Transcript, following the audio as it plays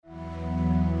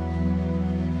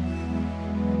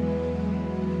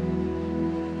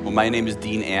Well, my name is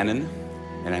Dean Annan,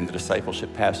 and I'm the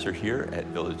discipleship pastor here at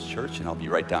Village Church, and I'll be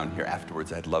right down here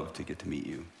afterwards. I'd love to get to meet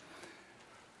you.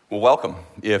 Well, welcome.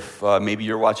 If maybe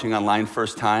you're watching online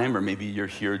first time, or maybe you're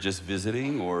here just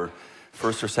visiting, or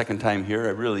first or second time here,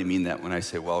 I really mean that when I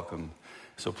say welcome.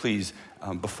 So please,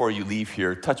 before you leave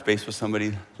here, touch base with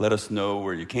somebody. Let us know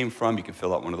where you came from. You can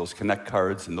fill out one of those Connect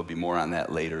cards, and there'll be more on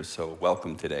that later. So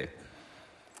welcome today.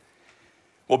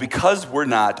 Well, because we're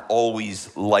not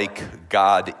always like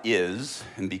God is,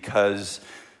 and because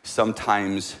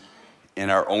sometimes in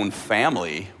our own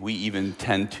family, we even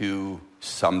tend to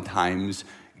sometimes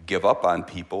give up on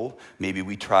people. Maybe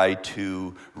we try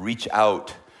to reach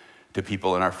out to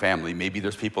people in our family. Maybe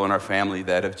there's people in our family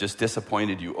that have just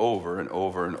disappointed you over and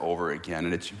over and over again,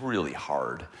 and it's really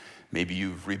hard. Maybe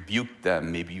you've rebuked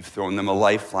them. Maybe you've thrown them a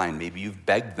lifeline. Maybe you've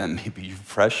begged them. Maybe you've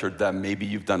pressured them. Maybe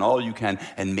you've done all you can,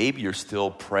 and maybe you're still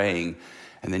praying,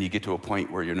 and then you get to a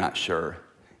point where you're not sure,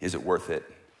 is it worth it?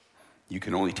 You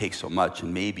can only take so much,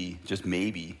 and maybe, just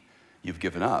maybe, you've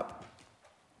given up.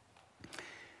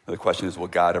 The question is, will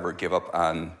God ever give up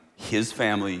on his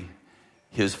family,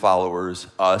 his followers,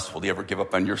 us? Will he ever give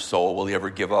up on your soul? Will he ever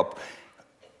give up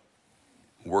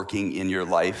working in your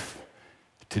life?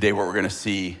 Today what we're going to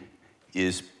see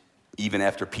is even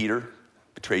after Peter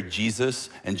betrayed Jesus,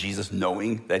 and Jesus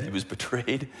knowing that he was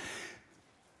betrayed,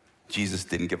 Jesus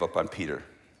didn't give up on Peter.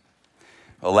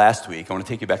 Well, last week, I want to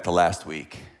take you back to last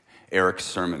week, Eric's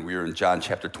sermon. We were in John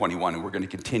chapter 21, and we're going to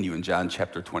continue in John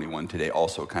chapter 21 today,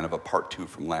 also kind of a part 2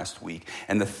 from last week.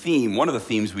 And the theme, one of the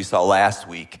themes we saw last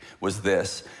week was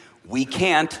this: we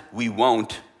can't, we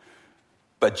won't,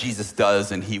 but Jesus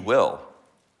does and he will.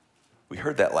 We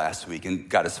heard that last week, and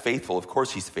God is faithful. Of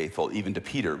course he's faithful, even to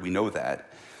Peter. We know that.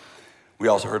 We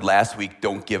also heard last week,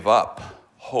 don't give up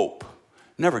hope.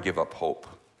 Never give up hope.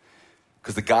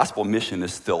 Because the gospel mission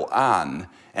is still on,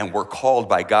 and we're called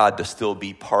by God to still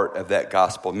be part of that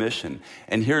gospel mission.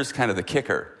 And here's kind of the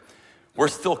kicker. We're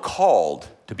still called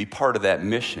to be part of that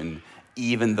mission,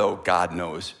 even though God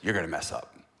knows you're going to mess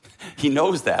up. He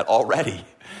knows that already.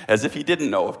 As if he didn't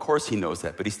know. Of course he knows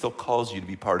that, but he still calls you to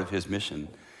be part of his mission.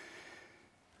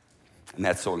 And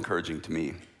that's so encouraging to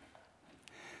me.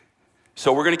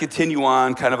 So we're going to continue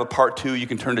on, kind of a part 2. You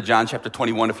can turn to John chapter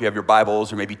 21 if you have your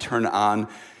Bibles, or maybe turn on,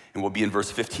 and we'll be in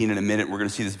verse 15 in a minute. We're going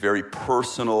to see this very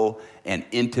personal and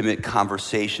intimate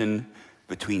conversation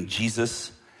between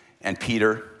Jesus and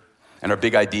Peter. And our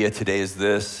big idea today is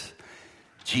this: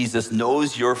 Jesus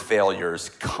knows your failures.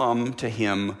 Come to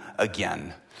him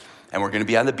again. And we're going to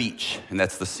be on the beach, and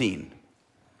that's the scene.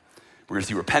 We're going to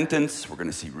see repentance, we're going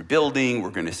to see rebuilding,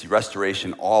 we're going to see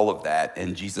restoration, all of that.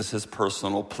 And Jesus'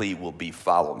 personal plea will be,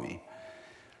 follow me.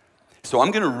 So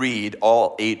I'm going to read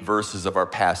all 8 verses of our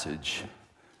passage,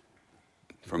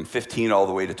 from 15 all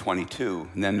the way to 22,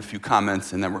 and then a few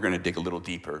comments, and then we're going to dig a little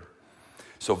deeper.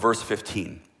 So verse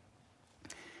 15.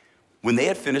 When they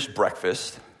had finished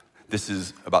breakfast, this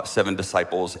is about 7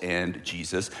 disciples and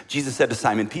Jesus, Jesus said to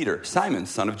Simon Peter, Simon,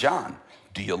 son of John,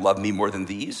 do you love me more than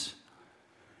these?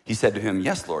 He said to him,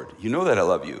 yes, Lord, you know that I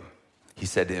love you. He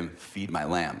said to him, feed my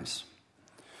lambs.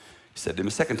 He said to him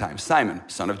a second time, Simon,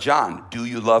 son of John, do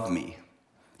you love me?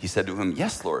 He said to him,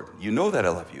 yes, Lord, you know that I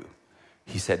love you.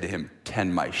 He said to him,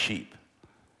 tend my sheep.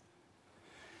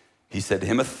 He said to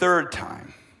him a third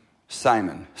time,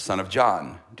 Simon, son of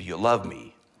John, do you love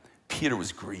me? Peter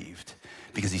was grieved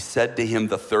because he said to him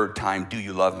the third time, do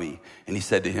you love me? And he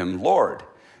said to him, Lord,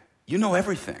 you know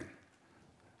everything.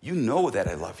 You know that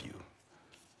I love you.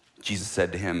 Jesus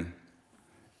said to him,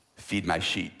 feed my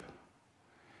sheep.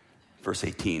 Verse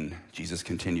 18, Jesus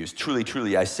continues, truly,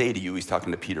 truly, I say to you, he's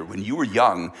talking to Peter, when you were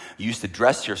young, you used to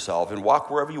dress yourself and walk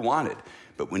wherever you wanted.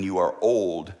 But when you are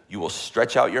old, you will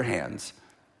stretch out your hands,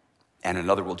 and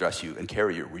another will dress you and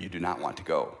carry you where you do not want to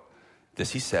go. This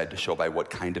he said to show by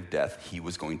what kind of death he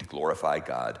was going to glorify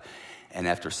God. And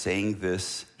after saying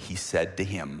this, he said to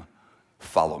him,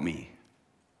 follow me.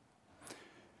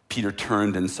 Peter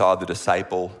turned and saw the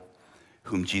disciple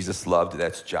whom Jesus loved,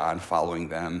 that's John, following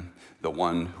them, the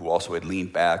one who also had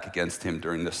leaned back against him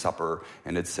during the supper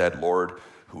and had said, Lord,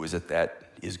 who is it that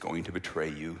is going to betray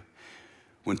you?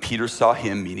 When Peter saw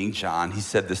him, meaning John, he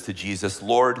said this to Jesus,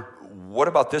 Lord, what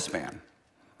about this man?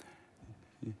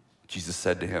 Jesus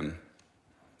said to him,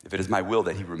 if it is my will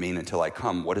that he remain until I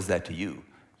come, what is that to you?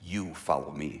 You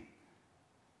follow me.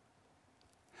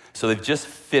 So they've just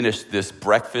finished this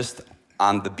breakfast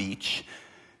on the beach,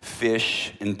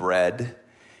 fish and bread.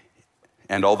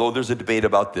 And although there's a debate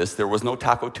about this, there was no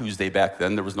Taco Tuesday back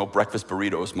then. There was no breakfast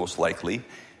burritos, most likely.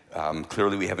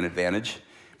 Clearly we have an advantage.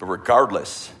 But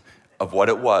regardless of what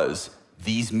it was,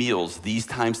 these meals, these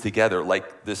times together,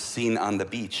 like this scene on the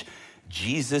beach,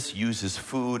 Jesus uses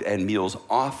food and meals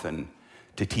often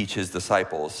to teach his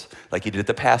disciples, like he did at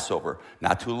the Passover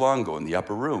not too long ago in the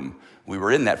upper room. We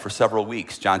were in that for several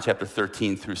weeks, John chapter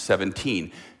 13 through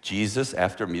 17. Jesus,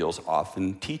 after meals,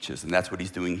 often teaches, and that's what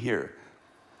he's doing here.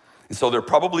 And so they're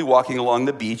probably walking along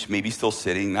the beach, maybe still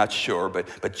sitting, not sure,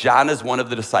 but John is one of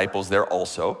the disciples there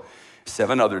also.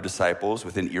 7 other disciples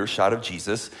within earshot of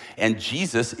Jesus, and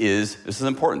Jesus is, this is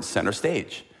important, center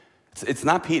stage. It's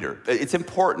not Peter. It's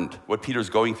important what Peter's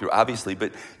going through, obviously,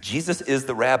 but Jesus is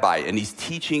the rabbi, and he's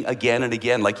teaching again and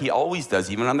again, like he always does,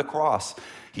 even on the cross.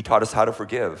 He taught us how to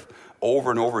forgive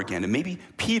over and over again. And maybe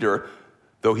Peter,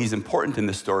 though he's important in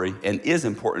this story and is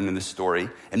important in this story,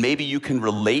 and maybe you can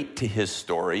relate to his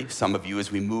story. Some of you,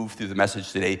 as we move through the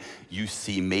message today, you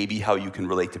see maybe how you can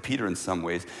relate to Peter in some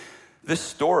ways. This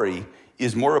story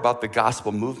is more about the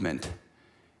gospel movement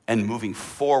and moving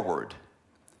forward,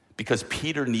 because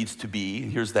Peter needs to be,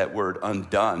 here's that word,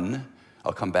 undone.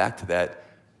 I'll come back to that,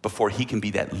 before he can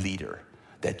be that leader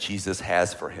that Jesus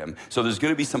has for him. So there's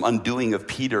going to be some undoing of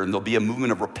Peter, and there'll be a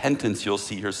movement of repentance you'll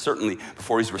see here, certainly,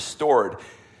 before he's restored.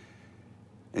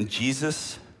 And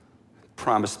Jesus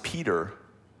promised Peter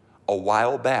a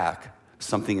while back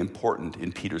something important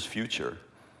in Peter's future.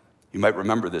 You might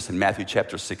remember this in Matthew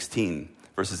chapter 16,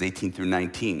 verses 18 through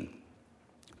 19.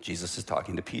 Jesus is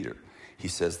talking to Peter. He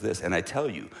says this, "And I tell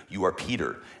you, you are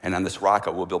Peter, and on this rock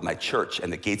I will build my church,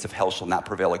 and the gates of hell shall not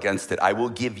prevail against it. I will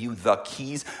give you the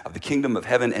keys of the kingdom of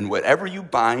heaven, and whatever you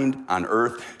bind on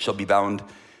earth shall be bind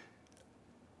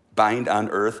on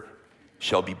earth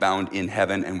shall be bound in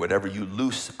heaven, and whatever you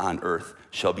loose on earth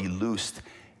shall be loosed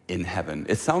in heaven."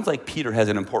 It sounds like Peter has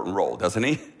an important role, doesn't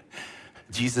he?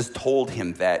 Jesus told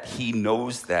him that. He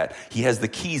knows that. He has the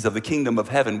keys of the kingdom of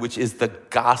heaven, which is the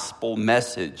gospel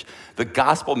message. The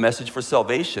gospel message for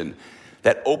salvation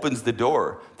that opens the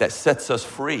door, that sets us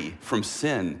free from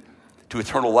sin to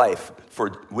eternal life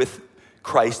with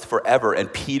Christ forever.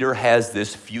 And Peter has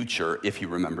this future, if he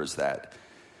remembers that.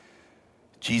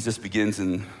 Jesus begins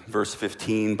in verse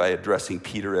 15 by addressing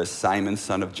Peter as Simon,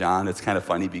 son of John. It's kind of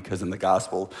funny because in the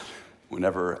gospel,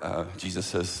 whenever Jesus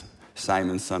says,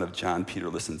 Simon, son of John, Peter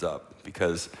listens up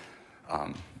because,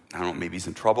 I don't know, maybe he's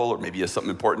in trouble or maybe he has something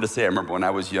important to say. I remember when I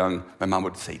was young, my mom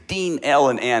would say, Dean,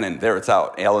 Alan, Annan. There, it's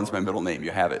out. Alan's my middle name.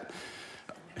 You have it.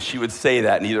 She would say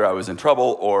that and either I was in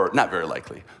trouble or, not very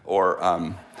likely,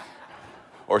 or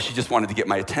she just wanted to get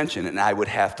my attention and I would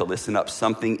have to listen up.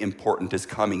 Something important is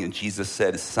coming. And Jesus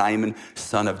said, Simon,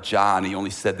 son of John. He only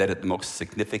said that at the most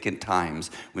significant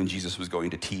times when Jesus was going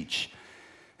to teach.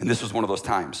 And this was one of those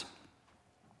times.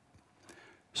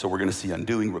 So we're going to see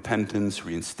undoing, repentance,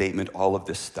 reinstatement, all of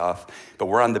this stuff. But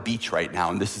we're on the beach right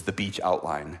now, and this is the beach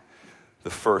outline. The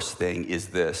first thing is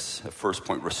this, the first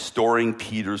point, restoring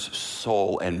Peter's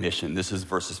soul and mission. This is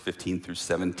verses 15 through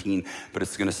 17, but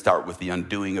it's going to start with the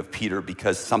undoing of Peter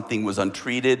because something was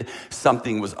untreated,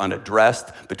 something was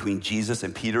unaddressed between Jesus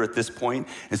and Peter at this point.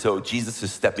 And so Jesus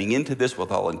is stepping into this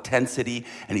with all intensity,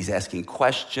 and he's asking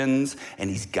questions, and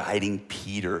he's guiding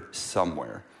Peter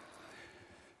somewhere.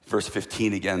 Verse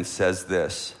 15 again says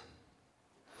this.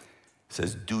 It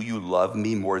says, "Do you love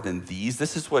me more than these?"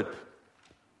 This is what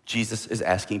Jesus is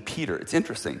asking Peter. It's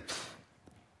interesting.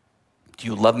 Do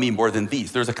you love me more than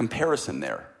these? There's a comparison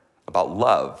there about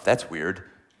love. That's weird,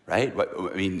 right?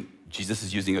 I mean, Jesus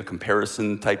is using a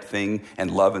comparison type thing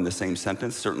and love in the same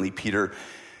sentence. Certainly Peter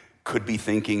could be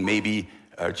thinking maybe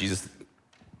Jesus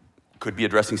could be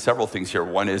addressing several things here.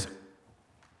 One is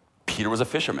Peter was a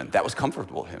fisherman. That was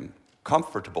comfortable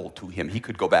to him. He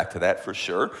could go back to that for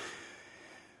sure.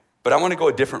 But I want to go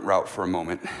a different route for a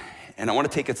moment. And I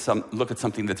want to look at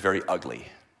something that's very ugly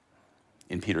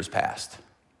in Peter's past.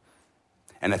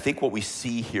 And I think what we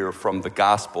see here from the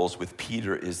Gospels with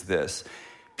Peter is this.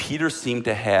 Peter seemed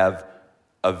to have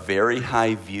a very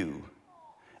high view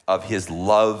of his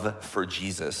love for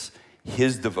Jesus,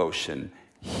 his devotion,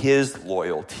 his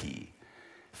loyalty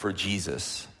for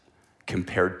Jesus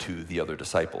compared to the other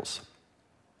disciples.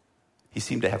 He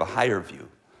seemed to have a higher view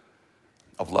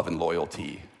of love and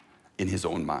loyalty in his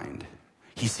own mind.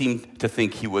 He seemed to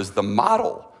think he was the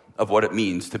model of what it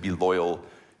means to be loyal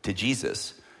to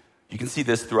Jesus. You can see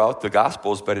this throughout the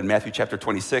Gospels, but in Matthew chapter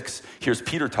 26, here's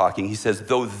Peter talking. He says,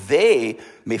 though they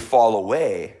may fall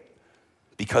away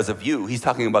because of you, he's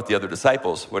talking about the other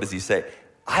disciples. What does he say?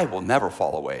 I will never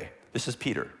fall away. This is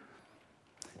Peter.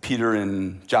 Peter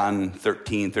in John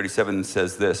 13:37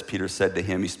 says this. Peter said to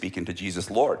him, he's speaking to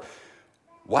Jesus, Lord,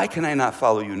 why can I not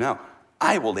follow you now?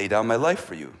 I will lay down my life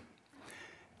for you.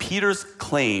 Peter's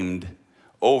claimed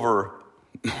over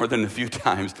more than a few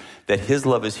times that his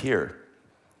love is here.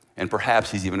 And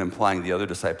perhaps he's even implying the other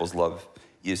disciples' love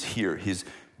is here. His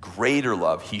greater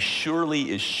love. He surely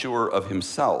is sure of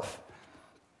himself.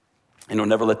 And he'll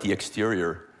never let the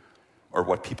exterior or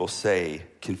what people say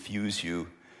confuse you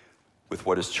with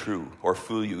what is true or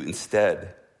fool you.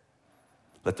 Instead,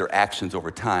 let their actions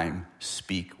over time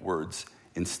speak words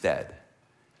instead.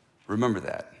 Remember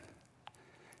that.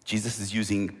 Jesus is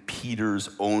using Peter's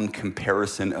own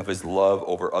comparison of his love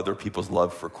over other people's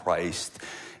love for Christ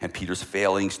and Peter's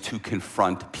failings to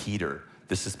confront Peter.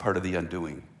 This is part of the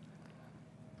undoing.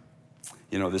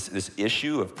 You know, this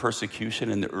issue of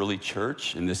persecution in the early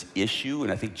church, and this issue,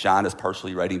 and I think John is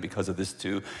partially writing because of this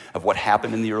too, of what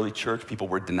happened in the early church. People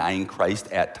were denying Christ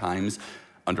at times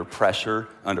under pressure,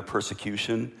 under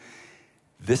persecution.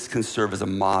 This can serve as a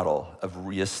model of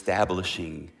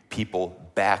reestablishing people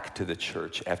back to the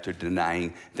church after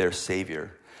denying their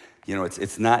Savior. You know,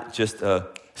 it's not just a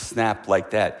snap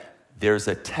like that. There's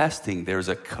a testing, there's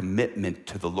a commitment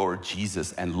to the Lord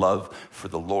Jesus and love for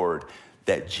the Lord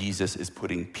that Jesus is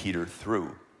putting Peter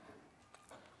through.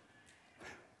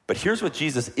 But here's what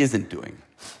Jesus isn't doing.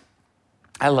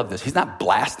 I love this. He's not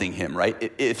blasting him,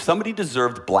 right? If somebody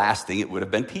deserved blasting, it would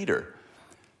have been Peter.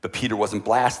 But Peter wasn't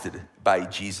blasted by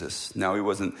Jesus. No, he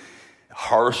wasn't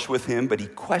harsh with him, but he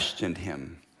questioned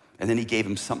him. And then he gave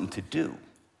him something to do.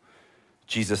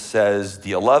 Jesus says, "Do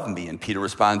you love me?" And Peter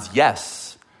responds,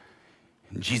 "Yes."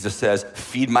 And Jesus says,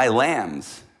 "Feed my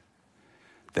lambs."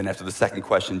 Then after the second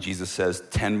question, Jesus says,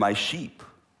 "Tend my sheep."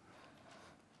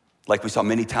 Like we saw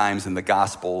many times in the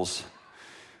Gospels,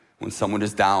 when someone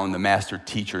is down, the master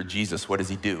teacher, Jesus, what does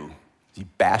he do? Does he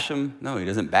bash them? No, he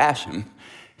doesn't bash them.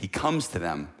 He comes to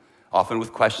them, often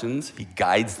with questions. He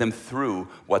guides them through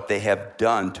what they have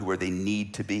done to where they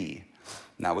need to be,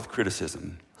 not with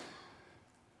criticism.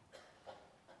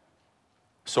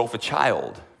 So if a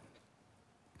child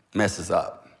messes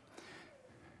up,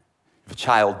 if a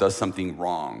child does something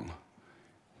wrong,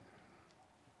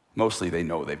 mostly they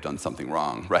know they've done something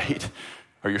wrong, right?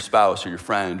 Or your spouse or your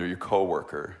friend or your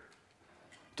coworker.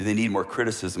 Do they need more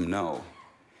criticism? No.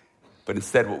 But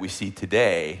instead what we see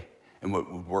today and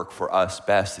what would work for us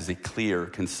best is a clear,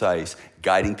 concise,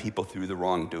 guiding people through the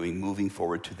wrongdoing, moving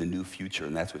forward to the new future,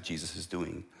 and that's what Jesus is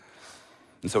doing.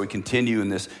 And so we continue in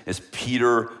this as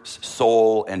Peter's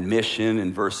soul and mission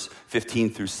in verse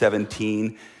 15 through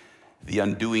 17, the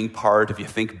undoing part. If you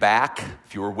think back,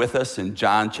 if you were with us in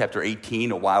John chapter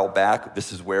 18 a while back,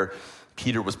 this is where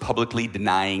Peter was publicly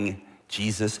denying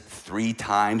Jesus 3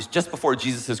 times. Just before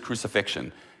Jesus'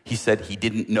 crucifixion, he said he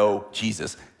didn't know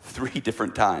Jesus 3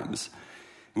 different times.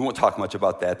 We won't talk much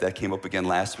about that. That came up again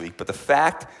last week. But the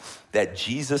fact that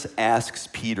Jesus asks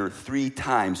Peter 3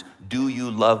 times, "Do you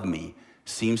love me?"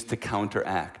 seems to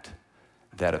counteract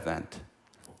that event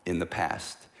in the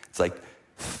past. It's like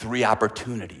 3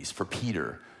 opportunities for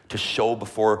Peter to show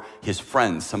before his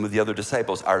friends, some of the other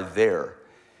disciples are there.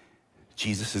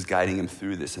 Jesus is guiding him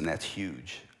through this, and that's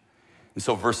huge. And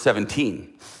so verse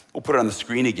 17, we'll put it on the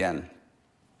screen again.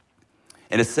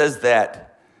 And it says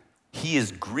that he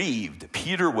is grieved.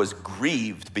 Peter was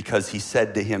grieved because he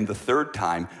said to him the 3rd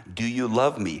time, "Do you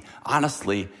love me?"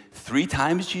 Honestly, 3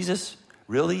 times, Jesus?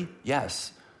 Really?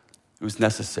 Yes. It was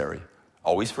necessary.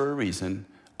 Always for a reason.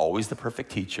 Always the perfect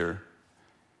teacher.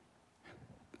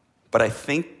 But I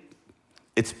think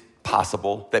it's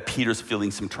possible that Peter's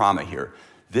feeling some trauma here.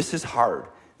 This is hard.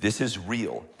 This is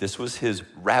real. This was his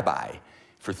rabbi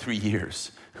for 3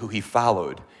 years who he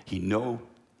followed. He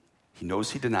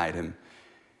knows he denied him.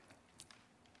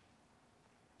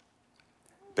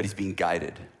 But he's being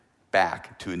guided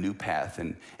back to a new path.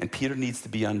 And Peter needs to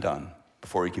be undone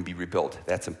before he can be rebuilt.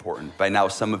 That's important. By now,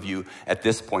 some of you at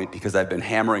this point, because I've been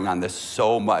hammering on this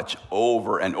so much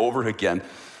over and over again,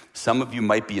 some of you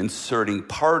might be inserting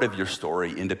part of your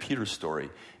story into Peter's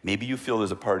story. Maybe you feel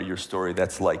there's a part of your story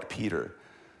that's like Peter.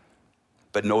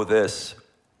 But know this,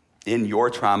 in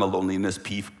your trauma, loneliness,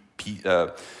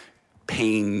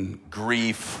 pain,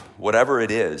 grief, whatever it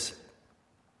is,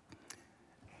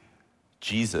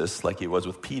 Jesus, like he was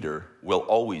with Peter, will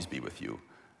always be with you.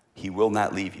 He will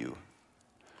not leave you.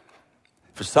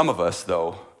 For some of us,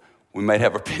 though, we might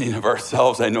have an opinion of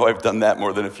ourselves. I know I've done that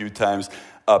more than a few times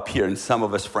up here. And some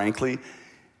of us, frankly,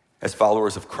 as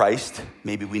followers of Christ,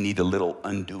 maybe we need a little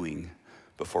undoing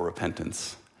before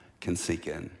repentance can sink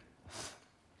in.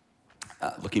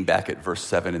 Looking back at verse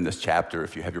 7 in this chapter,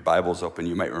 if you have your Bibles open,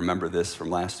 you might remember this from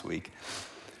last week.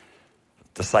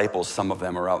 Disciples, some of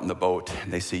them are out in the boat,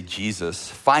 and they see Jesus.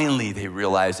 Finally, they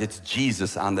realize it's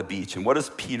Jesus on the beach. And what does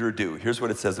Peter do? Here's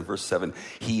what it says in verse 7.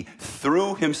 He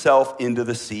threw himself into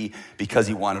the sea because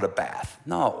he wanted a bath.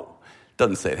 No, it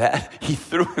doesn't say that. He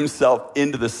threw himself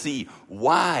into the sea.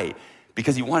 Why?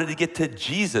 Because he wanted to get to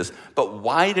Jesus. But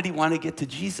why did he want to get to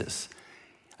Jesus?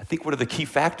 I think one of the key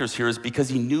factors here is because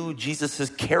he knew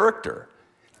Jesus' character.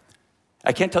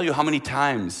 I can't tell you how many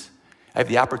times I have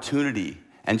the opportunity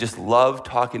and just love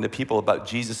talking to people about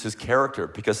Jesus' character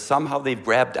because somehow they've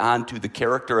grabbed onto the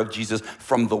character of Jesus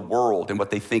from the world and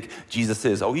what they think Jesus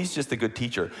is. Oh, he's just a good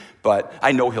teacher, but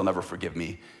I know he'll never forgive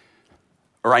me.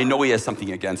 Or I know he has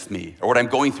something against me. Or what I'm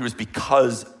going through is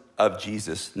because of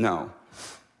Jesus. No.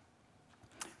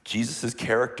 Jesus'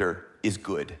 character is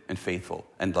good and faithful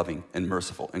and loving and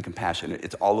merciful and compassionate.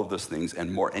 It's all of those things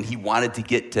and more. And he wanted to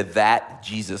get to that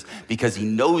Jesus because he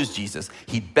knows Jesus.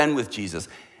 He'd been with Jesus.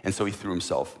 And so he threw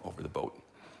himself over the boat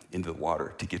into the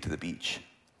water to get to the beach.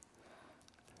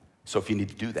 So if you need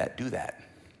to do that, do that.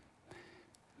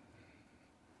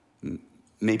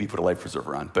 Maybe put a life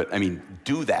preserver on, but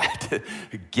do that.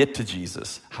 Get to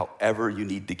Jesus, however you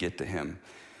need to get to him.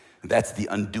 That's the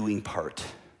undoing part.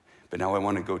 But now I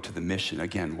want to go to the mission.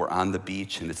 Again, we're on the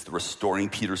beach, and it's the restoring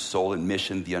Peter's soul and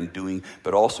mission, the undoing.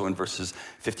 But also in verses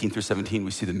 15 through 17,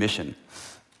 we see the mission.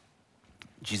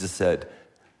 Jesus said,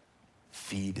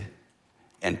 feed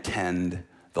and tend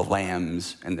the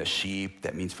lambs and the sheep.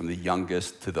 That means from the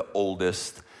youngest to the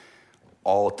oldest.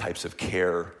 All types of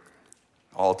care,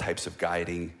 all types of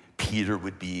guiding. Peter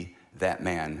would be that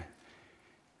man.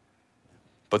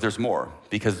 But there's more,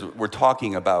 because we're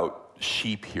talking about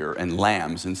sheep here and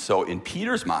lambs. And so in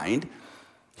Peter's mind,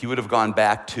 he would have gone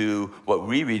back to what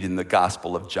we read in the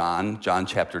Gospel of John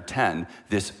chapter 10,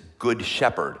 this good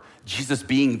shepherd, Jesus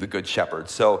being the good shepherd.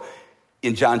 So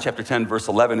in John chapter 10, verse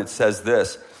 11, it says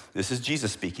this is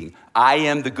Jesus speaking. I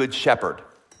am the good shepherd,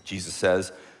 Jesus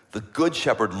says. The good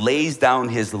shepherd lays down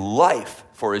his life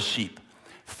for his sheep.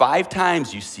 5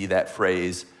 times you see that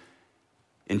phrase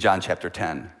in John chapter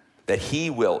 10. That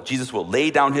Jesus will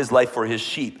lay down his life for his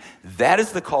sheep. That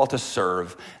is the call to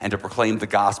serve and to proclaim the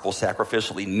gospel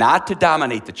sacrificially, not to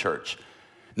dominate the church,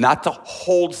 not to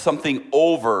hold something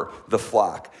over the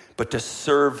flock, but to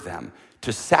serve them,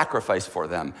 to sacrifice for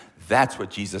them. That's what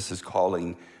Jesus is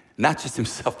calling, not just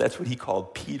himself, that's what he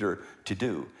called Peter to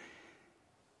do.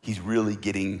 He's really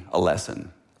getting a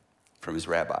lesson from his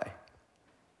rabbi.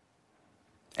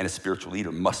 And a spiritual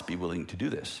leader must be willing to do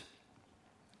this.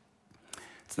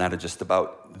 It's not just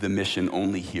about the mission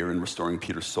only here in restoring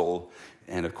Peter's soul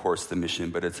and, of course, the mission,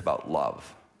 but it's about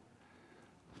love.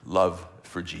 Love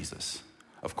for Jesus.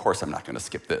 Of course, I'm not going to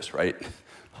skip this, right?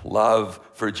 Love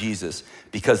for Jesus.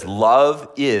 Because love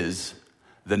is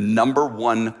the number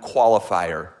one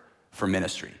qualifier for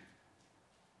ministry.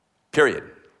 Period.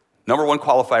 Number one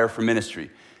qualifier for ministry.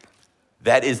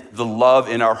 That is the love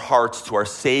in our hearts to our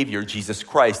Savior, Jesus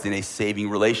Christ, in a saving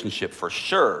relationship, for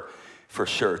sure. For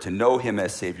sure, to know him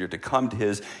as Savior, to come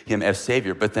to him as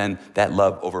Savior, but then that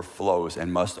love overflows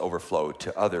and must overflow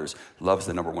to others. Love's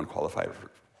the number one qualifier for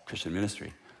Christian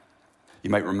ministry. You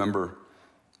might remember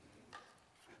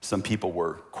some people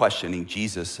were questioning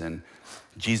Jesus, and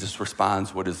Jesus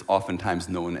responds what is oftentimes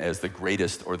known as the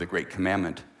greatest or the great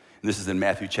commandment. And this is in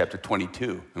Matthew chapter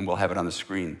 22, and we'll have it on the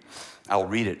screen. I'll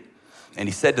read it. And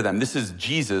he said to them, this is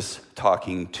Jesus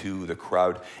talking to the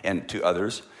crowd and to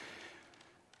others.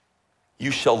 You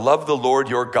shall love the Lord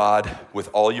your God with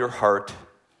all your heart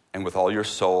and with all your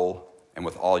soul and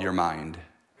with all your mind.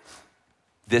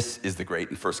 This is the great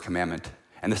and first commandment.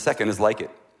 And the second is like it.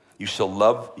 You shall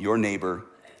love your neighbor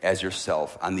as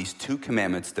yourself. On these 2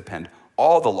 commandments depend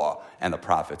all the law and the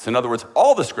prophets. In other words,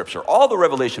 all the scripture, all the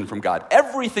revelation from God,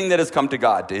 everything that has come to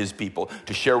God, to his people,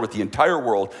 to share with the entire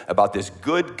world about this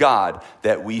good God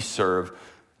that we serve.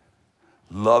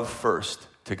 Love first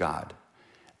to God.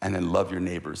 And then love your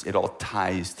neighbors. It all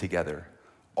ties together.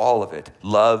 All of it.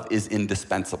 Love is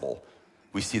indispensable.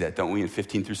 We see that, don't we, in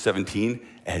 15 through 17,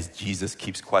 as Jesus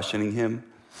keeps questioning him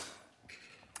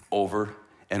over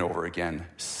and over again.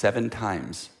 7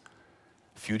 times.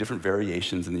 A few different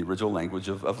variations in the original language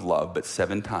of love, but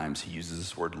 7 times he uses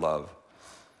this word love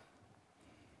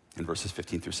in verses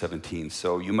 15 through 17.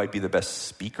 So you might be the best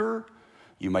speaker.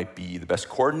 You might be the best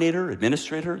coordinator,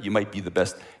 administrator. You might be the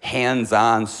best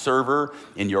hands-on server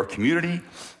in your community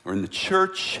or in the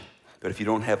church. But if you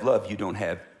don't have love, you don't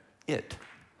have it.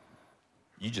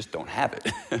 You just don't have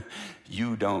it.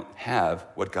 You don't have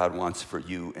what God wants for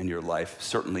you in your life.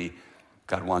 Certainly,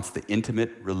 God wants the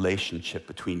intimate relationship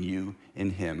between you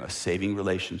and him, a saving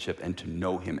relationship, and to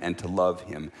know him and to love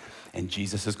him. And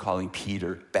Jesus is calling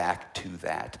Peter back to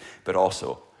that, but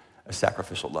also a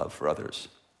sacrificial love for others.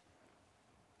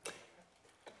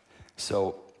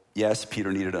 So, yes,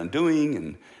 Peter needed undoing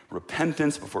and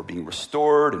repentance before being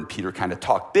restored, and Peter kind of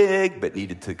talked big, but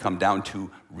needed to come down to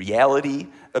reality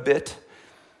a bit.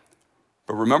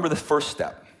 But remember, the first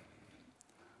step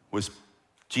was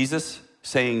Jesus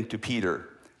saying to Peter,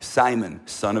 Simon,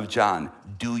 son of John,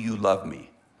 do you love me?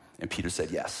 And Peter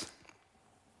said, yes.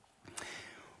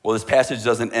 Well, this passage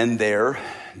doesn't end there.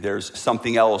 There's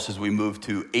something else as we move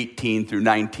to 18 through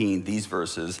 19, these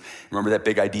verses. Remember that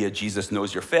big idea, Jesus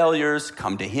knows your failures,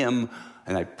 come to him.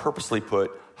 And I purposely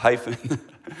put hyphen,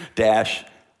 dash,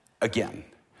 again.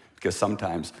 Because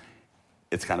sometimes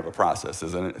it's kind of a process,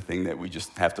 isn't it? A thing that we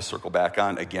just have to circle back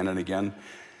on again and again.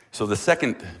 So the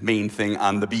second main thing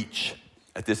on the beach,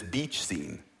 at this beach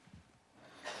scene,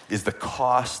 is the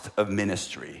cost of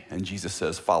ministry. And Jesus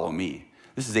says, follow me.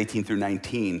 This is 18 through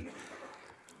 19.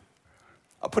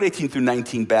 I'll put 18 through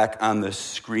 19 back on the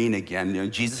screen again. You know,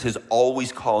 Jesus is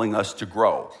always calling us to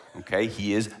grow, okay?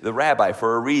 He is the rabbi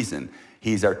for a reason.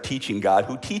 He's our teaching God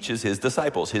who teaches his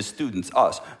disciples, his students,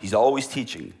 us. He's always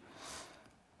teaching.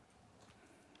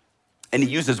 And he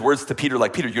uses words to Peter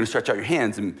like, Peter, you're going to stretch out your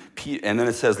hands. And then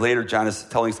it says later, John is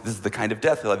telling us this is the kind of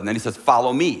death he'll have. And then he says,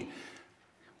 follow me.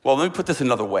 Well, let me put this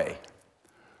another way.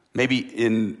 Maybe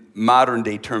in modern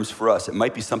day terms for us, it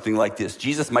might be something like this.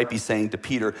 Jesus might be saying to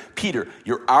Peter, Peter,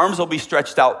 your arms will be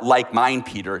stretched out like mine,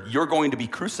 Peter. You're going to be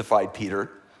crucified,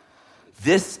 Peter.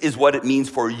 This is what it means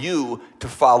for you to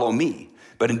follow me.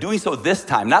 But in doing so this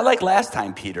time, not like last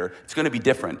time, Peter, it's going to be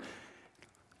different.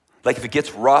 Like if it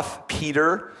gets rough,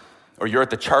 Peter, or you're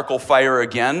at the charcoal fire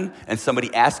again, and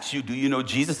somebody asks you, do you know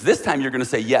Jesus? This time you're going to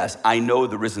say, yes, I know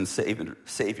the risen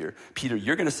Savior. Peter,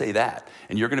 you're going to say that,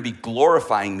 and you're going to be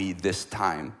glorifying me this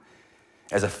time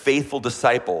as a faithful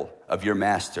disciple of your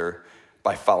master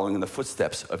by following in the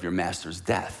footsteps of your master's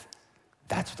death.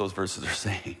 That's what those verses are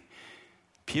saying.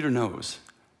 Peter knows,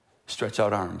 stretch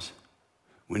out arms.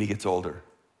 When he gets older,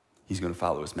 he's going to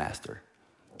follow his master,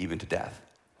 even to death.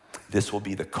 This will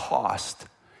be the cost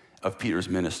of Peter's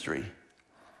ministry.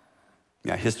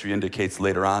 Now, history indicates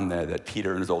later on that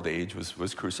Peter in his old age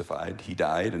was crucified. He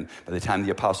died, and by the time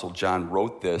the Apostle John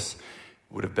wrote this,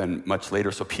 it would have been much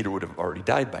later, so Peter would have already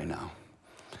died by now.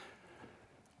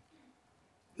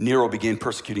 Nero began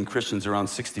persecuting Christians around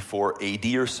 64 AD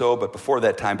or so, but before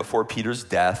that time, before Peter's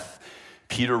death,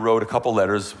 Peter wrote a couple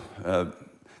letters. The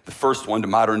first one to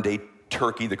modern-day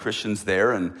Turkey, the Christians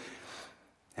there, and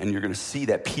you're going to see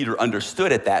that Peter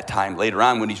understood at that time, later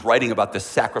on, when he's writing about the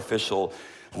sacrificial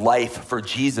life for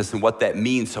Jesus and what that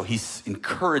means. So he's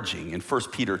encouraging, in 1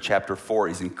 Peter chapter 4,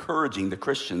 he's encouraging the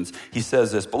Christians. He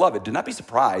says this, beloved, do not be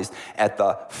surprised at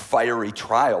the fiery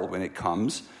trial when it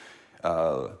comes,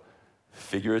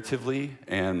 figuratively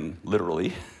and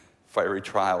literally. Fiery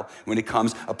trial when it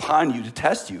comes upon you to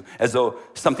test you, as though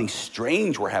something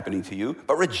strange were happening to you,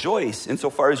 but rejoice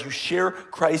insofar as you share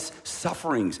Christ's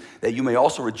sufferings, that you may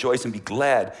also rejoice and be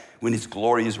glad when his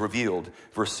glory is revealed.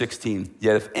 Verse 16,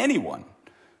 yet if anyone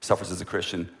suffers as a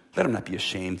Christian, let him not be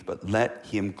ashamed, but let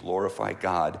him glorify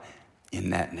God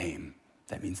in that name.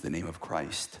 That means the name of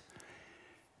Christ.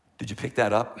 Did you pick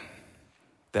that up?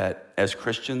 That as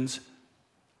Christians,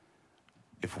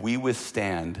 if we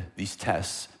withstand these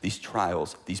tests, these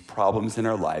trials, these problems in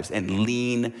our lives, and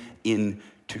lean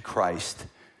into Christ,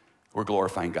 we're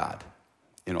glorifying God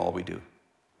in all we do,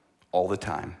 all the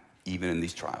time, even in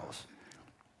these trials.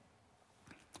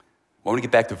 I want to get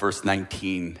back to verse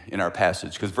 19 in our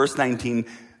passage, because verse 19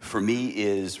 for me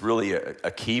is really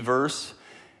a key verse.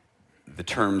 The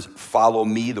terms follow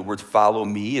me, the words follow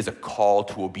me is a call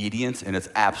to obedience, and it's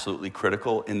absolutely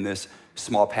critical in this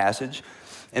small passage.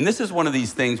 And this is one of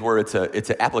these things where it's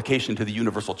an application to the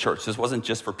universal church. This wasn't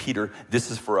just for Peter.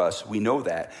 This is for us. We know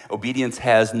that. Obedience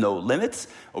has no limits.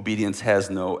 Obedience has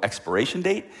no expiration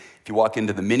date. If you walk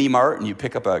into the mini mart and you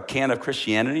pick up a can of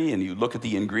Christianity and you look at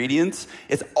the ingredients,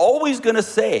 it's always going to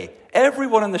say,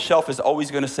 everyone on the shelf is always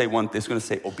going to say it's going to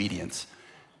say obedience.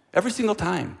 Every single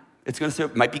time. It's going to say,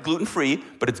 it might be gluten-free,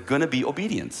 but it's going to be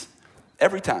obedience.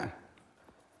 Every time.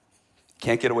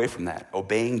 Can't get away from that.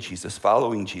 Obeying Jesus,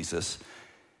 following Jesus,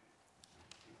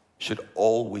 should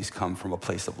always come from a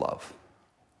place of love.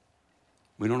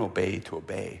 We don't obey to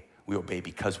obey. We obey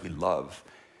because we love.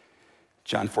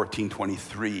 John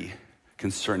 14:23,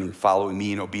 concerning following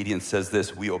me in obedience, says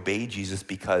this, we obey Jesus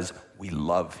because we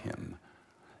love him.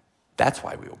 That's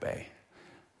why we obey.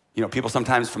 You know, people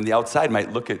sometimes from the outside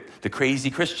might look at the crazy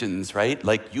Christians, right?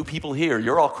 Like, you people here,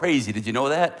 you're all crazy. Did you know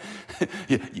that?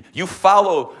 You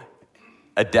follow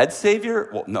a dead Savior?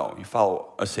 Well, no, you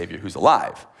follow a Savior who's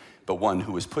alive, but one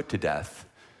who was put to death.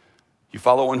 You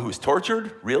follow one who was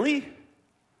tortured? Really?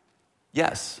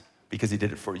 Yes, because he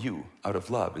did it for you out of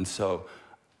love. And so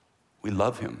we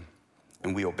love him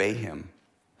and we obey him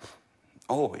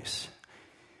always.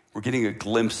 We're getting a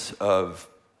glimpse of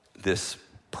this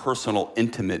personal,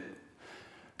 intimate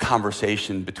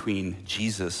conversation between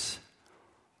Jesus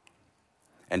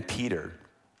and Peter.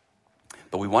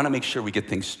 But we want to make sure we get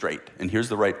things straight. And here's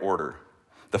the right order.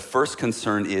 The first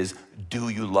concern is, do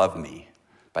you love me?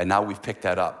 By now we've picked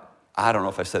that up. I don't know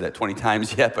if I've said that 20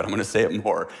 times yet, but I'm going to say it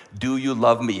more. Do you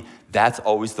love me? That's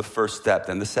always the first step.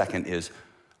 Then the second is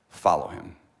follow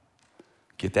him.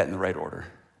 Get that in the right order.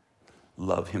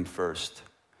 Love him first.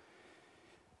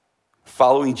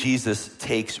 Following Jesus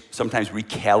takes sometimes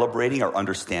recalibrating our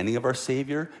understanding of our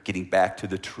Savior, getting back to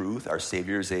the truth. Our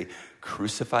Savior is a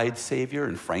crucified Savior,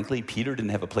 and frankly, Peter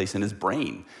didn't have a place in his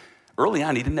brain. Early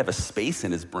on, he didn't have a space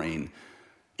in his brain.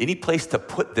 Any place to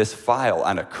put this file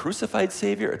on a crucified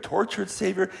Savior, a tortured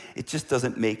Savior, it just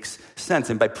doesn't make sense.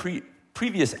 And by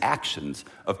previous actions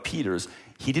of Peter's,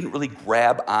 he didn't really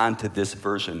grab onto this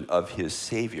version of his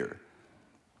Savior.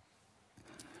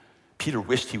 Peter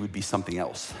wished he would be something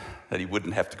else, that he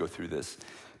wouldn't have to go through this,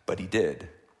 but he did.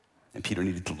 And Peter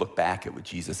needed to look back at what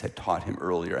Jesus had taught him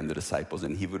earlier and the disciples,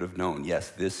 and he would have known, yes,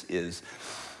 this is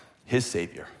his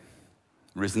Savior.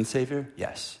 Risen Savior?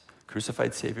 Yes.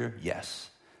 Crucified Savior? Yes.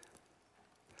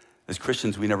 As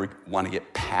Christians, we never want to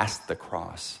get past the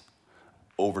cross,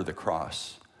 over the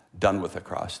cross, done with the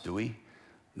cross, do we?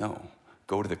 No.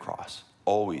 Go to the cross,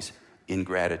 always in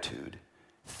gratitude,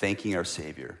 thanking our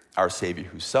Savior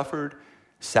who suffered,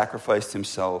 sacrificed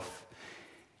himself,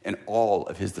 and all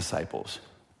of his disciples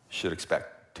should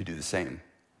expect to do the same.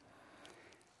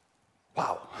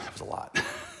 Wow, that was a lot.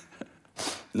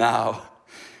 Now,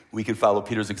 we can follow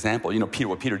Peter's example.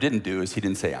 What Peter didn't do is he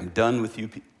didn't say, I'm done with you,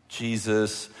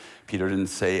 Jesus. Peter didn't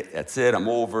say, that's it, I'm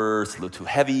over, it's a little too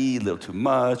heavy, a little too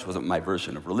much, wasn't my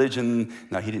version of religion.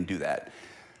 No, he didn't do that.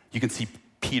 You can see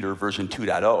Peter version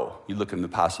 2.0. You look in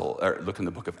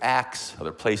the book of Acts,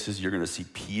 other places, you're going to see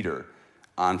Peter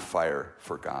on fire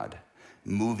for God,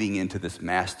 moving into this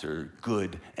master,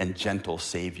 good and gentle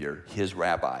Savior, his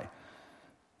rabbi.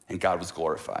 And God was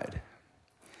glorified.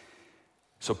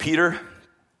 So Peter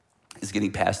is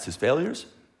getting past his failures,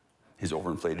 his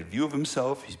overinflated view of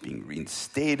himself. He's being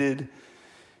reinstated.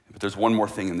 But there's one more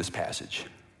thing in this passage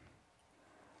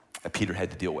that Peter had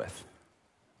to deal with.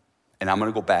 And I'm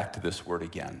going to go back to this word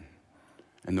again.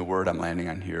 And the word I'm landing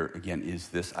on here again is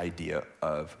this idea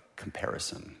of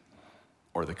comparison,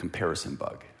 or the comparison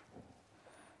bug.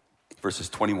 Verses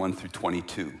 21 through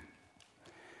 22.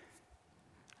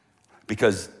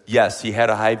 Because, yes, he had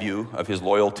a high view of his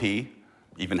loyalty,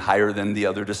 even higher than the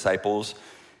other disciples.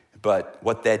 But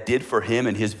what that did for him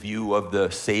and his view of the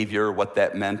Savior, what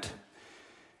that meant,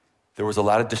 there was a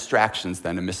lot of distractions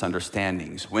then and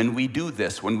misunderstandings. When we do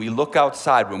this, when we look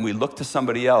outside, when we look to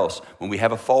somebody else, when we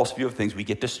have a false view of things, we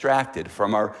get distracted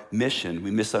from our mission. We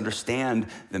misunderstand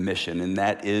the mission, and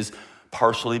that is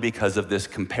partially because of this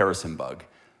comparison bug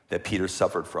that Peter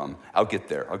suffered from. I'll get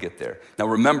there. Now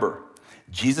remember,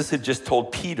 Jesus had just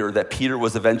told Peter that Peter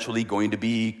was eventually going to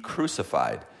be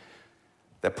crucified.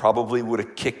 That probably would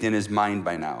have kicked in his mind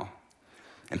by now.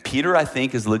 And Peter, I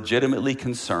think, is legitimately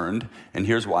concerned, and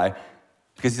here's why.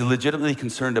 Because he's legitimately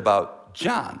concerned about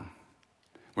John.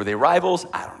 Were they rivals?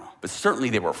 I don't know. But certainly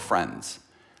they were friends.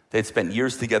 They had spent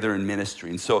years together in ministry.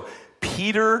 And so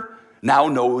Peter now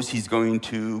knows he's going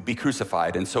to be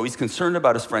crucified, and so he's concerned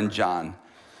about his friend John.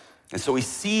 And so he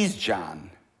sees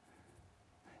John,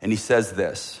 and he says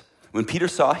this. When Peter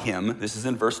saw him, this is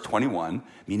in verse 21,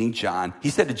 meaning John, he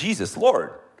said to Jesus,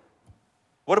 Lord,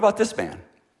 what about this man?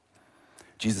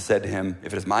 Jesus said to him,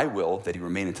 if it is my will that he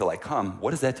remain until I come,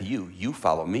 what is that to you? You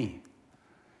follow me.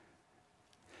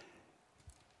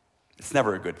 It's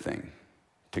never a good thing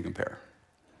to compare.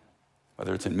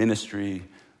 Whether it's in ministry,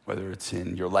 whether it's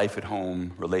in your life at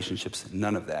home, relationships,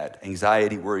 none of that.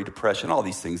 Anxiety, worry, depression, all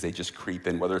these things, they just creep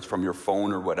in, whether it's from your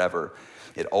phone or whatever.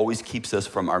 It always keeps us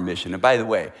from our mission. And by the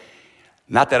way,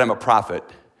 not that I'm a prophet,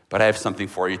 but I have something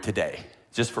for you today,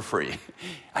 just for free.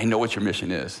 I know what your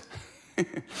mission is.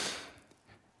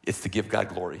 It's to give God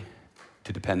glory,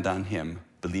 to depend on him,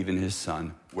 believe in his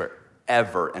son,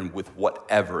 wherever and with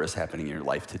whatever is happening in your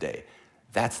life today.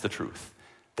 That's the truth.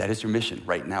 That is your mission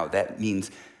right now. That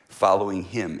means following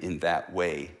him in that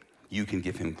way. You can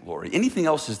give him glory. Anything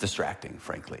else is distracting,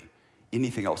 frankly.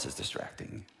 Anything else is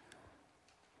distracting.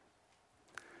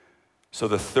 So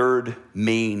the third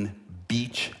main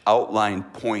beach outline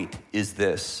point is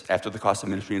this. After the cost of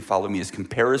ministry and follow me is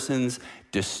comparisons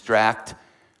distract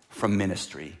from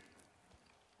ministry.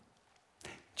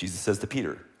 Jesus says to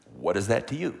Peter, what is that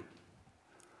to you?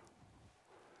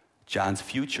 John's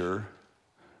future,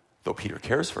 though Peter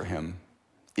cares for him,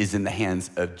 is in the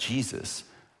hands of Jesus.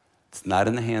 It's not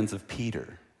in the hands of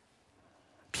Peter.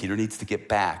 Peter needs to get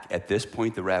back. At this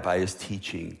point, the rabbi is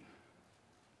teaching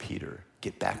Peter,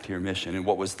 get back to your mission. And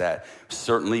what was that?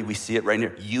 Certainly, we see it right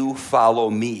here. You follow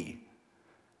me.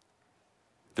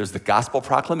 There's the gospel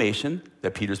proclamation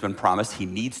that Peter's been promised he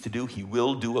needs to do, he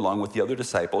will do along with the other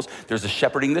disciples. There's the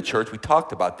shepherding the church. We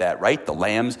talked about that, right? The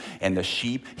lambs and the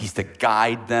sheep. He's to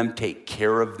guide them, take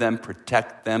care of them,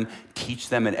 protect them, teach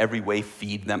them in every way,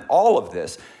 feed them, all of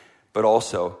this. But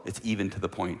also, it's even to the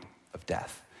point of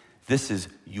death. This is,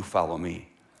 you follow me.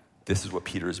 This is what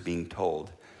Peter is being told.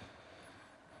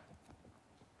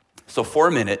 So for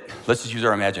a minute, let's just use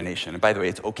our imagination. And by the way,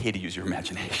 it's okay to use your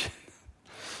imagination.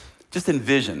 Just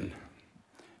envision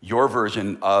your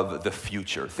version of the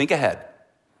future. Think ahead,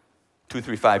 2,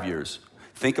 3, 5 years.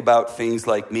 Think about things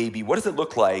like maybe, what does it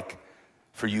look like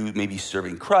for you maybe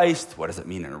serving Christ? What does it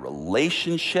mean in a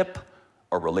relationship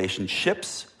or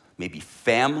relationships? Maybe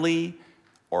family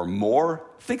or more?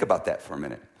 Think about that for a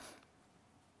minute.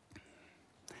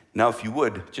 Now, if you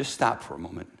would, just stop for a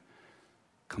moment.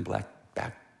 Come back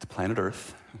to planet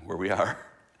Earth, where we are,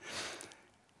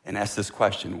 and ask this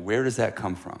question: where does that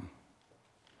come from?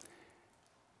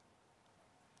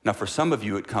 Now, for some of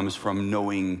you, it comes from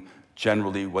knowing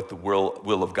generally what the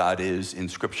will of God is in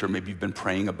Scripture. Maybe you've been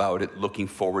praying about it, looking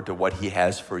forward to what he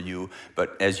has for you.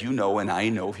 But as you know, and I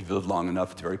know, if you've lived long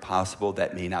enough, it's very possible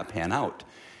that may not pan out.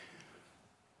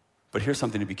 But here's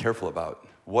something to be careful about.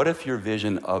 What if your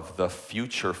vision of the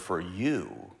future for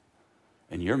you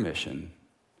and your mission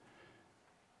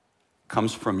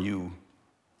comes from you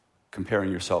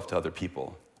comparing yourself to other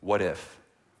people? What if?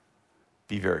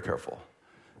 Be very careful.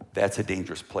 That's a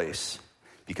dangerous place,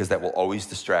 because that will always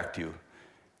distract you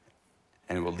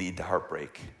and it will lead to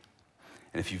heartbreak.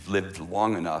 And if you've lived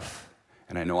long enough,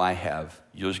 and I know I have,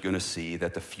 you're going to see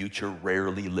that the future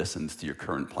rarely listens to your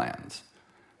current plans,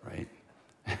 right?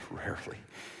 Rarely.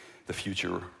 The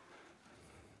future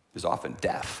is often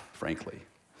deaf, frankly.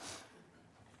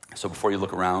 So before you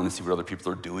look around and see what other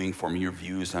people are doing, forming your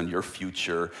views on your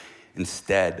future,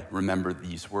 instead, remember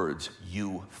these words: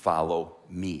 you follow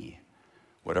me.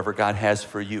 Whatever God has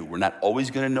for you, we're not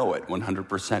always going to know it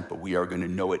 100%, but we are going to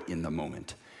know it in the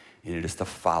moment. And it is to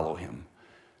follow him,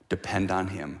 depend on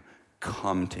him,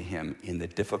 come to him in the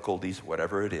difficulties,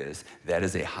 whatever it is. That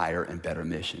is a higher and better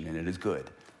mission, and it is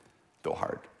good, though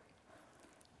hard.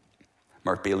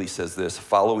 Mark Bailey says this: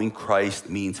 following Christ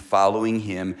means following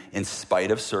him in spite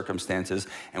of circumstances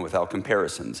and without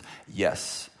comparisons.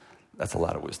 Yes, that's a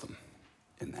lot of wisdom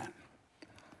in that.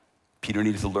 Peter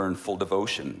needed to learn full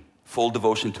devotion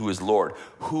to his Lord,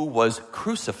 who was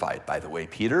crucified, by the way,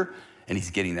 Peter, and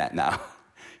he's getting that now.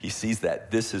 He sees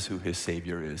that this is who his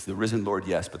Savior is. The risen Lord,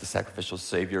 yes, but the sacrificial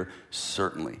Savior,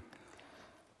 certainly.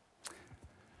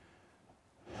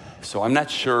 So I'm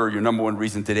not sure your number one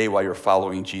reason today why you're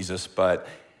following Jesus, but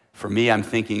for me, I'm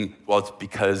thinking, well, it's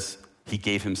because he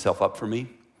gave himself up for me.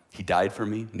 He died for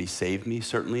me, and he saved me,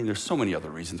 certainly. And there's so many other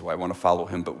reasons why I want to follow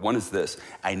him, but one is this: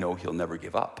 I know he'll never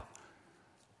give up.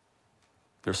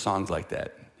 There's songs like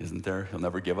that, isn't there? He'll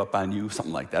never give up on you,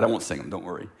 something like that. I won't sing them, don't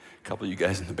worry. A couple of you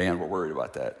guys in the band were worried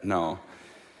about that. No.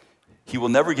 He will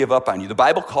never give up on you. The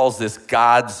Bible calls this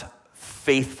God's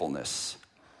faithfulness.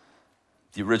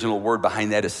 The original word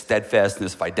behind that is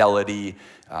steadfastness, fidelity,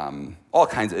 all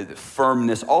kinds of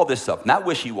firmness, all this stuff. Not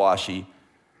wishy-washy,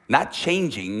 not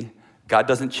changing. God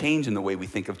doesn't change in the way we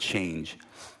think of change.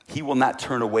 He will not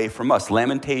turn away from us.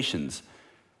 Lamentations.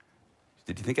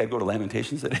 Did you think I'd go to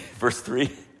Lamentations today? Verse 3.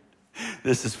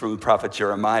 This is from the prophet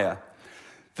Jeremiah.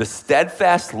 The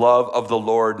steadfast love of the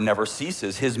Lord never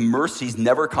ceases. His mercies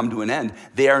never come to an end.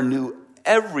 They are new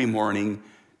every morning.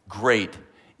 Great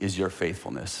is your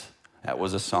faithfulness. That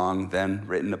was a song then,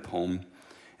 written, a poem,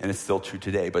 and it's still true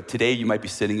today. But today you might be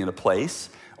sitting in a place,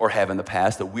 or have in the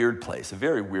past, a weird place, a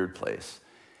very weird place.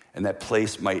 And that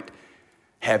place might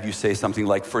have you say something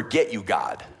like, forget you,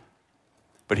 God.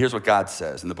 But here's what God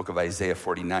says in the book of Isaiah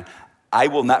 49. I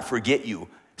will not forget you.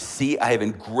 See, I have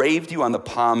engraved you on the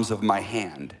palms of my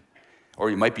hand. Or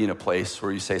you might be in a place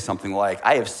where you say something like,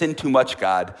 I have sinned too much,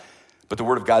 God. But the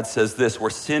word of God says this: where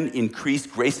sin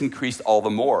increased, grace increased all the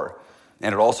more.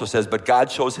 And it also says, but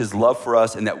God shows his love for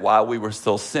us in that while we were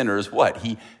still sinners, what?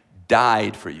 He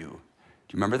died for you. Do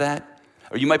you remember that?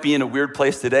 Or you might be in a weird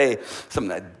place today. Something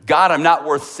that, God, I'm not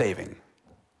worth saving.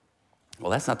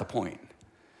 Well, that's not the point.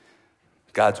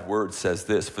 God's word says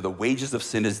this: for the wages of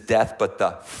sin is death, but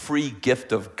the free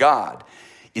gift of God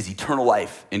is eternal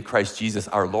life in Christ Jesus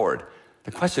our Lord.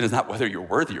 The question is not whether you're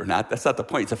worthy or not. That's not the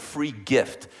point. It's a free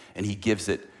gift, and he gives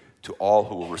it to all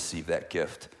who will receive that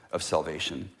gift of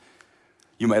salvation.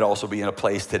 You might also be in a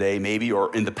place today, maybe,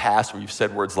 or in the past, where you've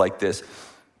said words like this: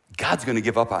 God's going to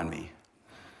give up on me.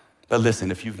 But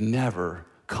listen, if you've never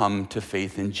come to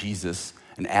faith in Jesus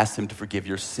and asked him to forgive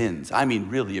your sins, I mean,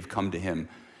 really have come to him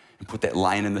and put that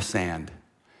line in the sand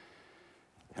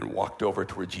and walked over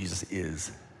to where Jesus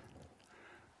is,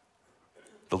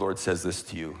 the Lord says this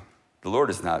to you. The Lord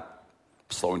is not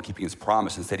slow in keeping his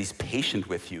promise. Instead, he's patient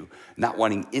with you, not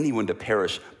wanting anyone to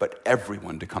perish, but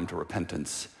everyone to come to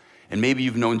repentance. And maybe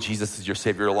you've known Jesus as your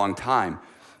Savior a long time,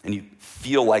 and you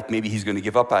feel like maybe he's going to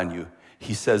give up on you.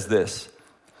 He says this.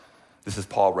 This is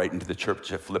Paul writing to the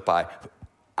church at Philippi.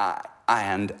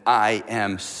 And I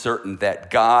am certain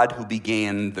that God who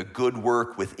began the good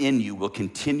work within you will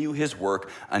continue his work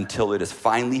until it is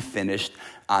finally finished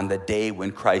on the day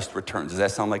when Christ returns. Does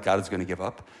that sound like God is going to give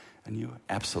up on you?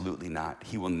 Absolutely not.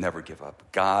 He will never give up.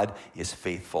 God is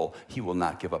faithful. He will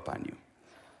not give up on you.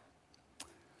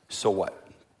 So what?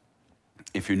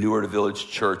 If you're newer to Village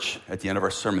Church, at the end of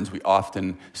our sermons, we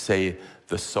often say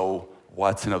the so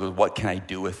what's. In other words, what can I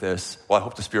do with this? Well, I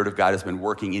hope the Spirit of God has been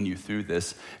working in you through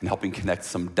this and helping connect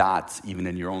some dots even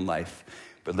in your own life.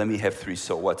 But let me have 3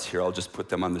 so what's here. I'll just put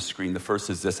them on the screen. The first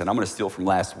is this, and I'm going to steal from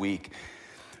last week.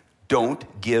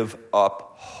 Don't give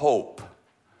up hope.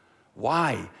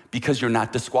 Why? Because you're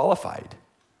not disqualified.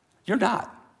 You're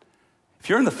not. If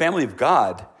you're in the family of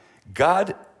God,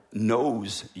 God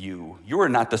knows you. You are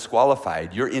not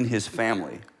disqualified. You're in his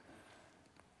family.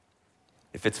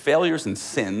 If it's failures and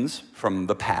sins from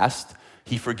the past,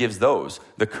 he forgives those,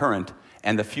 the current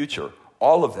and the future,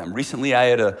 all of them. Recently, I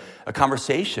had a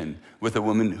conversation with a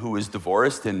woman who was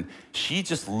divorced, and she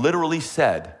just literally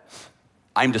said,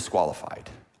 I'm disqualified.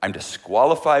 I'm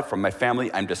disqualified from my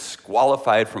family. I'm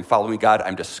disqualified from following God.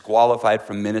 I'm disqualified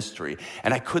from ministry.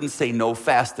 And I couldn't say no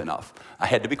fast enough. I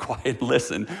had to be quiet and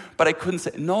listen, but I couldn't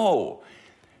say no.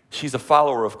 She's a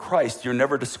follower of Christ. You're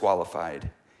never disqualified.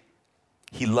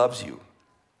 He loves you.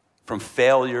 From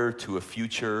failure to a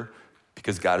future,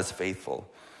 because God is faithful,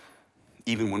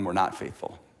 even when we're not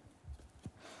faithful.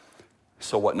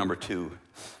 So what, number 2?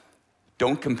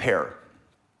 Don't compare.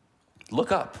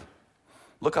 Look up.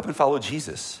 Look up and follow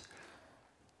Jesus.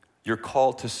 You're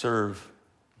called to serve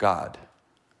God,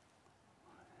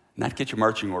 not get your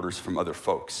marching orders from other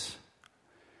folks.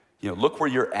 Look where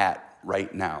you're at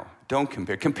right now. Don't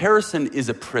compare. Comparison is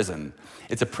a prison.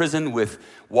 It's a prison with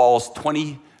walls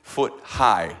 20 foot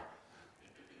high.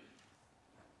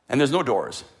 And there's no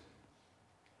doors.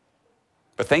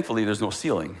 But thankfully, there's no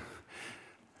ceiling.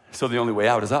 So the only way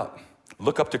out is up.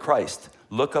 Look up to Christ.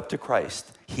 Look up to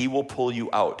Christ. He will pull you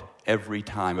out every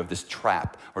time of this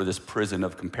trap or this prison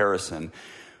of comparison.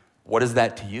 What is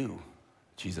that to you?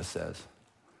 Jesus says,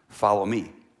 follow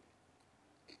me.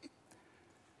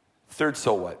 Third,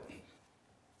 so what?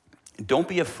 Don't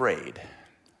be afraid.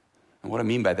 And what I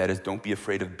mean by that is don't be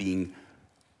afraid of being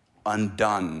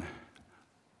undone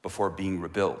before being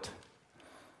rebuilt.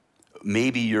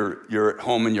 Maybe you're at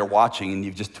home and you're watching and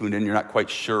you've just tuned in. You're not quite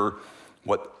sure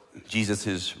what Jesus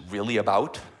is really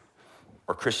about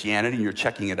or Christianity, and you're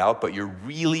checking it out, but you're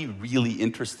really, really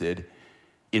interested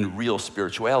in real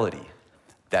spirituality.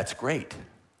 That's great,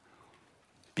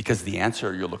 because the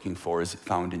answer you're looking for is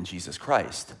found in Jesus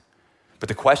Christ. But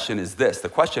the question is this. The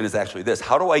question is actually this.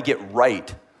 How do I get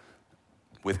right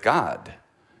with God?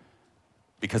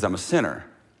 Because I'm a sinner.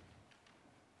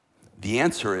 The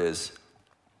answer is,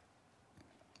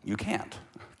 you can't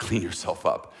clean yourself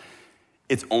up.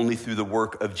 It's only through the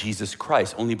work of Jesus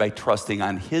Christ, only by trusting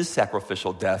on his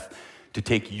sacrificial death to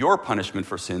take your punishment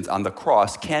for sins on the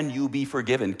cross, can you be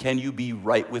forgiven? Can you be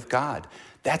right with God?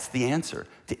 That's the answer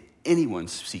to anyone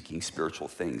seeking spiritual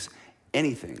things,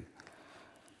 anything,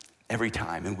 every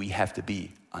time. And we have to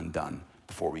be undone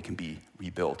before we can be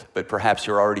rebuilt. But perhaps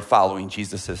you're already following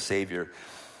Jesus as Savior.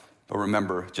 But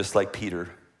remember, just like Peter,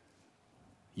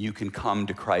 you can come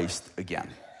to Christ again.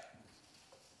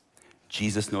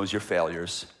 Jesus knows your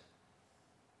failures.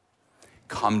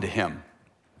 Come to him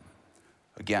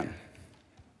again.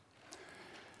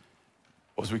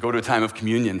 As we go to a time of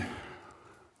communion,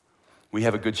 we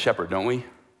have a good shepherd, don't we?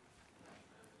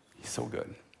 He's so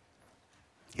good.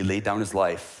 He laid down his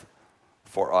life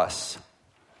for us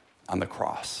on the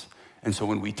cross. And so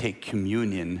when we take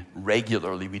communion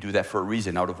regularly, we do that for a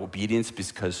reason, out of obedience,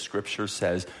 because Scripture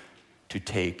says to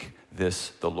take this,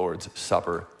 the Lord's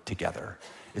Supper, together.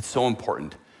 It's so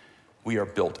important. We are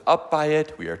built up by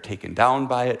it, we are taken down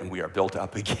by it, and we are built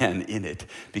up again in it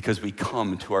because we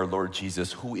come to our Lord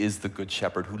Jesus, who is the Good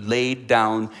Shepherd, who laid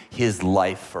down his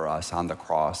life for us on the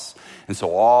cross. And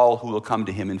so all who will come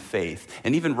to him in faith,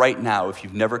 and even right now, if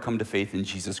you've never come to faith in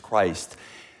Jesus Christ,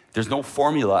 there's no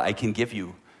formula I can give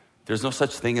you. There's no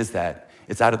such thing as that.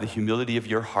 It's out of the humility of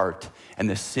your heart and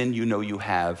the sin you know you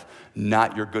have,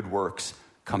 not your good works.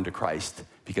 Come to Christ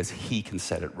because he can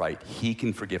set it right. He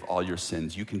can forgive all your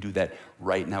sins. You can do that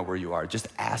right now where you are. Just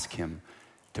ask him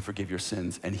to forgive your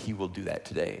sins, and he will do that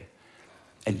today.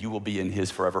 And you will be in his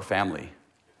forever family.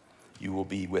 You will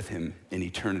be with him in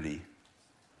eternity.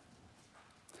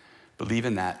 Believe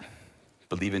in that.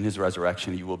 Believe in his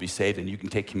resurrection, you will be saved, and you can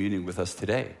take communion with us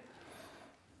today.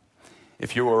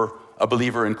 If you're a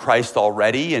believer in Christ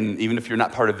already, and even if you're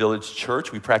not part of Village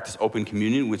Church, we practice open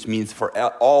communion, which means for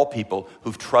all people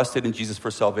who've trusted in Jesus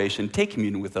for salvation, take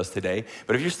communion with us today.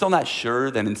 But if you're still not sure,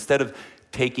 then instead of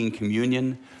taking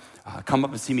communion, come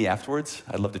up and see me afterwards.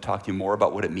 I'd love to talk to you more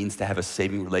about what it means to have a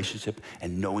saving relationship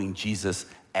and knowing Jesus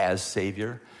as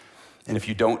Savior. And if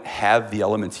you don't have the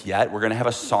elements yet, we're going to have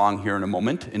a song here in a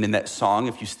moment. And in that song,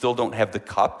 if you still don't have the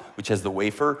cup, which has the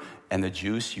wafer and the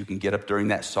juice, you can get up during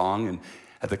that song. And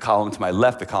at the column to my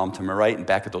left, the column to my right, and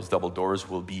back at those double doors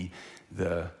will be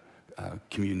the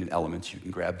communion elements. You can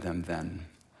grab them then.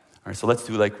 All right, so let's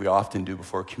do like we often do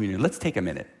before communion. Let's take a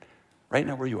minute, right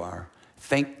now where you are.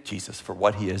 Thank Jesus for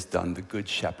what he has done, the Good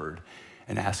Shepherd,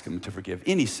 and ask him to forgive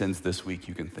any sins this week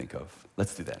you can think of.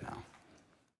 Let's do that now.